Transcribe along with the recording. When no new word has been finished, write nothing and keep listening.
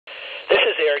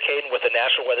Barricade with the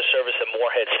National Weather Service in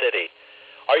Morehead City.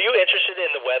 Are you interested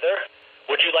in the weather?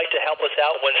 Would you like to help us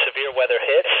out when severe weather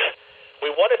hits?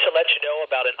 We wanted to let you know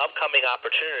about an upcoming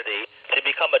opportunity to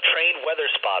become a trained weather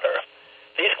spotter.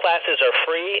 These classes are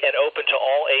free and open to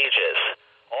all ages.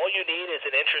 All you need is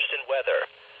an interest in weather.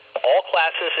 All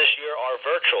classes this year are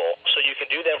virtual, so you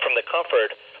can do them from the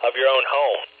comfort of your own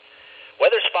home.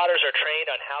 Weather spotters are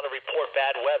trained on how to report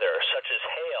bad weather, such as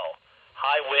hail,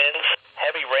 high winds,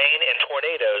 heavy rain, and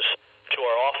tornadoes, to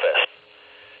our office.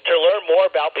 To learn more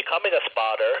about becoming a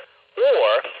spotter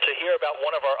or to hear about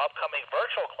one of our upcoming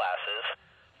virtual classes,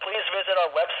 please visit our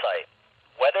website,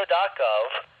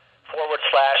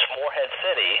 weather.gov/Morehead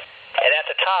City, and at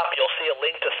the top you'll see a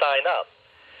link to sign up.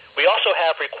 We also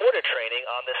have recorded training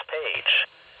on this page.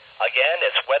 Again,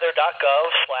 it's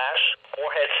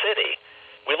weather.gov/Morehead City.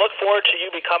 We look forward to you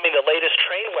becoming the latest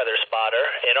trained weather spotter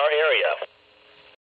in our area.